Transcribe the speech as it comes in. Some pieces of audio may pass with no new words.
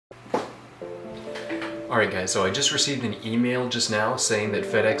Alright guys, so I just received an email just now saying that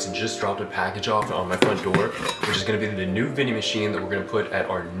FedEx just dropped a package off on my front door, which is going to be the new vending machine that we're going to put at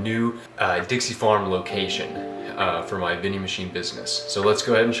our new Dixie Farm location for my vending machine business. So let's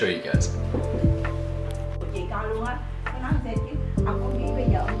go ahead and show you guys.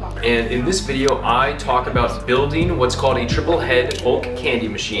 And in this video, I talk about building what's called a triple head bulk candy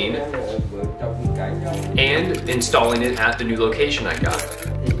machine and installing it at the new location I got.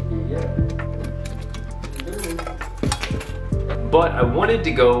 But I wanted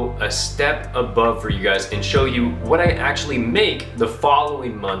to go a step above for you guys and show you what I actually make the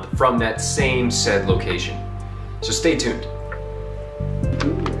following month from that same said location. So stay tuned.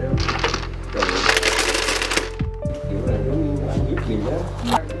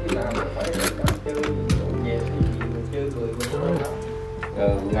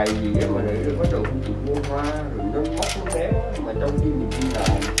 Ngày gì mà rồi bắt đầu cũng chịu mua hoa rồi nó móc nó méo mà trong khi mình đi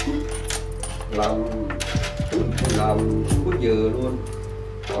làm không có giờ luôn,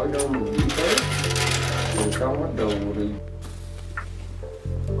 hỏi đâu mình nghĩ tới rồi sau bắt đầu rồi.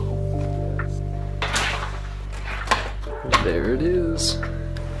 There it is.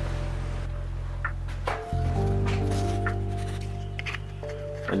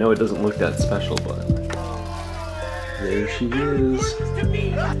 I know it doesn't look that special, but there she is.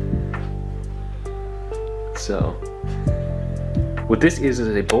 So, what this is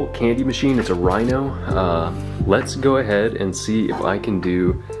a bulk candy machine. It's a Rhino. Let's go ahead and see if I can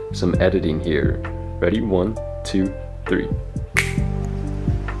do some editing here. Ready? 1, 2, 3.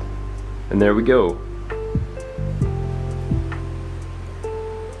 And there we go.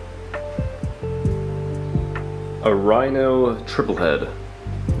 A Rhino triple head.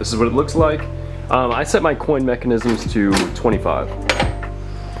 This is what it looks like. I set my coin mechanisms to 25.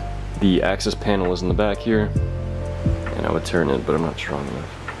 The access panel is in the back here, and I would turn it, but I'm not strong enough.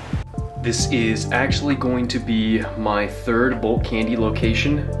 This is actually going to be my third bulk candy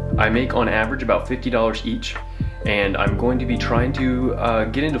location. I make on average about $50 each, and I'm going to be trying to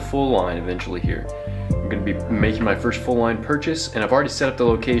get into full line eventually here. I'm going to be making my first full line purchase, and I've already set up the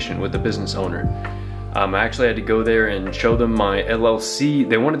location with the business owner. I actually had to go there and show them my LLC.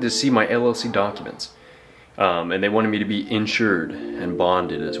 They wanted to see my LLC documents. And they wanted me to be insured and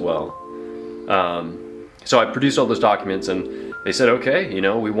bonded as well. So I produced all those documents and they said, okay, you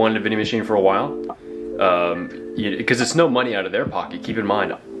know, we wanted a vending machine for a while. Because it's no money out of their pocket. Keep in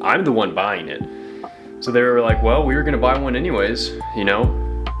mind, I'm the one buying it. So they were like, well, we were gonna buy one anyways, you know.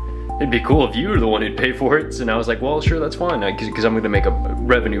 It'd be cool if you were the one who'd pay for it. And I was like, well, sure, that's fine. Because I'm gonna make a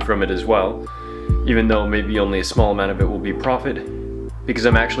revenue from it as well. Even though maybe only a small amount of it will be profit, because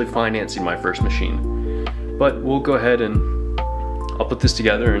I'm actually financing my first machine. But we'll go ahead and I'll put this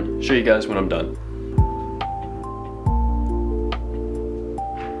together and show you guys when I'm done.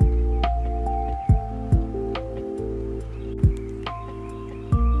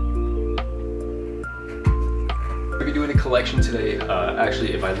 I'm going to be doing a collection today.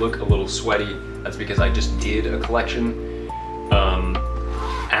 Actually, if I look a little sweaty, that's because I just did a collection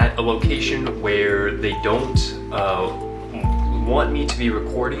at a location where they don't want me to be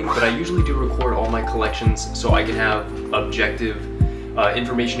recording, but I usually do record all my collections so I can have objective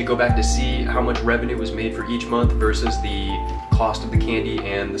information to go back to see how much revenue was made for each month versus the cost of the candy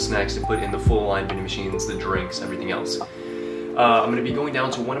and the snacks to put in the full line vending machines, the drinks, everything else. I'm going to be going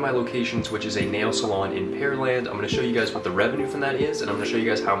down to one of my locations, which is a nail salon in Pearland. I'm going to show you guys what the revenue from that is, and I'm going to show you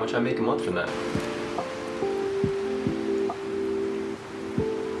guys how much I make a month from that.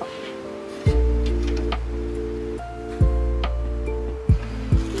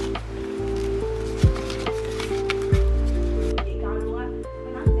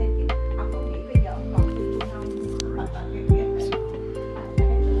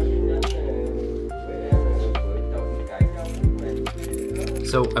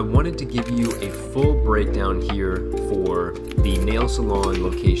 So I wanted to give you a full breakdown here for the nail salon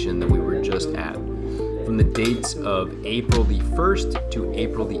location that we were just at, from the dates of April the 1st to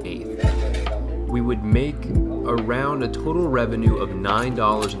April the 8th. We would make around a total revenue of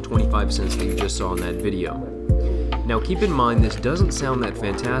 $9.25 that you just saw in that video. Now keep in mind, this doesn't sound that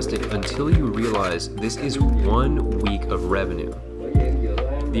fantastic until you realize this is 1 week of revenue.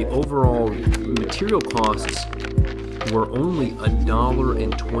 The overall material costs were only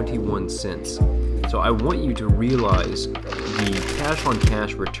 $1.21. So I want you to realize the cash on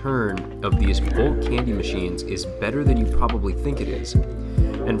cash return of these bulk candy machines is better than you probably think it is.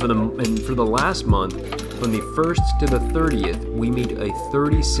 And for the last month, from the 1st to the 30th, we made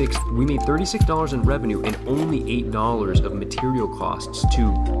 $36 in revenue and only $8 of material costs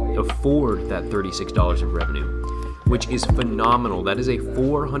to afford that $36 in revenue, which is phenomenal. That is a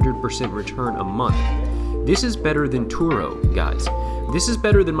 400% return a month. This is better than Turo, guys. This is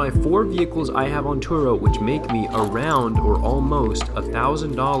better than my 4 vehicles I have on Turo, which make me around or almost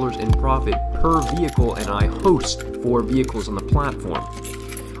 $1,000 in profit per vehicle, and I host 4 vehicles on the platform.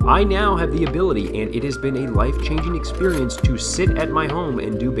 I now have the ability, and it has been a life-changing experience, to sit at my home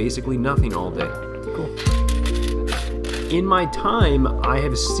and do basically nothing all day. Cool. In my time, I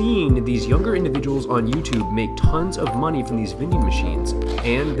have seen these younger individuals on YouTube make tons of money from these vending machines,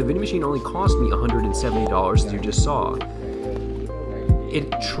 and the vending machine only cost me $170, as you just saw. It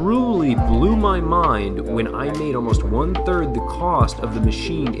truly blew my mind when I made almost 1/3 the cost of the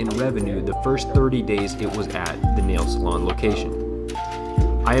machine in revenue the first 30 days it was at the nail salon location.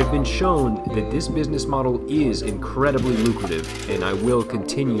 I have been shown that this business model is incredibly lucrative, and I will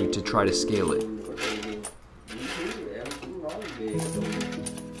continue to try to scale it.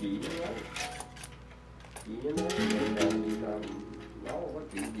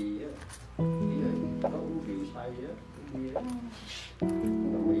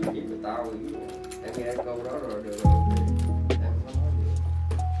 Em nghe câu đó rồi, được rồi, em không nói gì.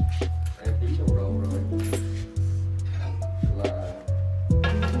 Em tí trong đầu rồi là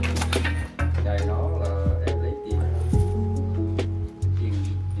chạy nó là em lấy tiền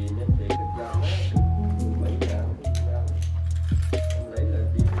em để cái giao mấy ngàn em lấy là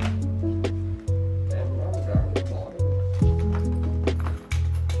tiền em nói rằng bỏ đi.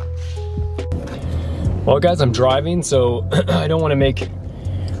 Well, guys, I'm driving, so I don't want to make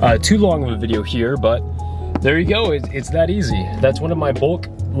too long of a video here, but there you go. It's that easy. That's one of my bulk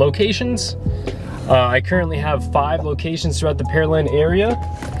locations. I currently have 5 locations throughout the Pearland area.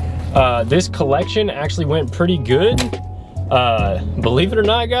 This collection actually went pretty good. Believe it or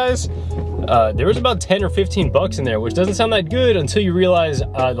not, guys, there was about 10 or 15 bucks in there, which doesn't sound that good until you realize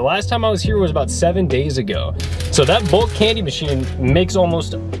the last time I was here was about 7 days ago. So that bulk candy machine makes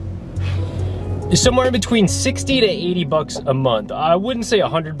almost somewhere in between 60 to 80 bucks a month. I wouldn't say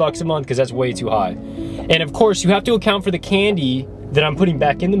 100 bucks a month because that's way too high. And of course, you have to account for the candy that I'm putting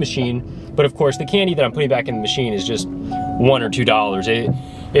back in the machine. But of course, the candy that I'm putting back in the machine is just $1 or $2.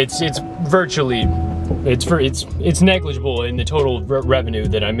 It's virtually, it's negligible in the total revenue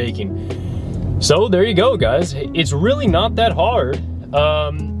that I'm making. So there you go, guys. It's really not that hard.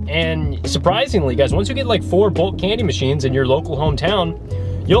 And surprisingly, guys, once you get like 4 bulk candy machines in your local hometown,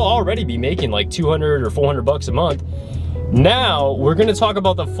 you'll already be making like 200 or 400 bucks a month. Now, we're gonna talk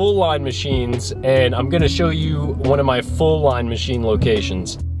about the full line machines, and I'm gonna show you one of my full line machine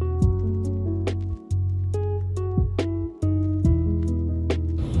locations.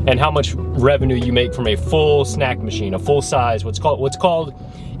 And how much revenue you make from a full snack machine, a full size, what's called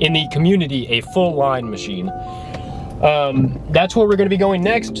in the community a full line machine. That's where we're gonna be going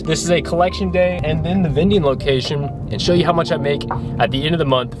next. This is a collection day, and then the vending location, and show you how much I make at the end of the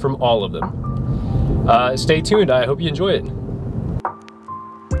month from all of them. Stay tuned, I hope you enjoy it.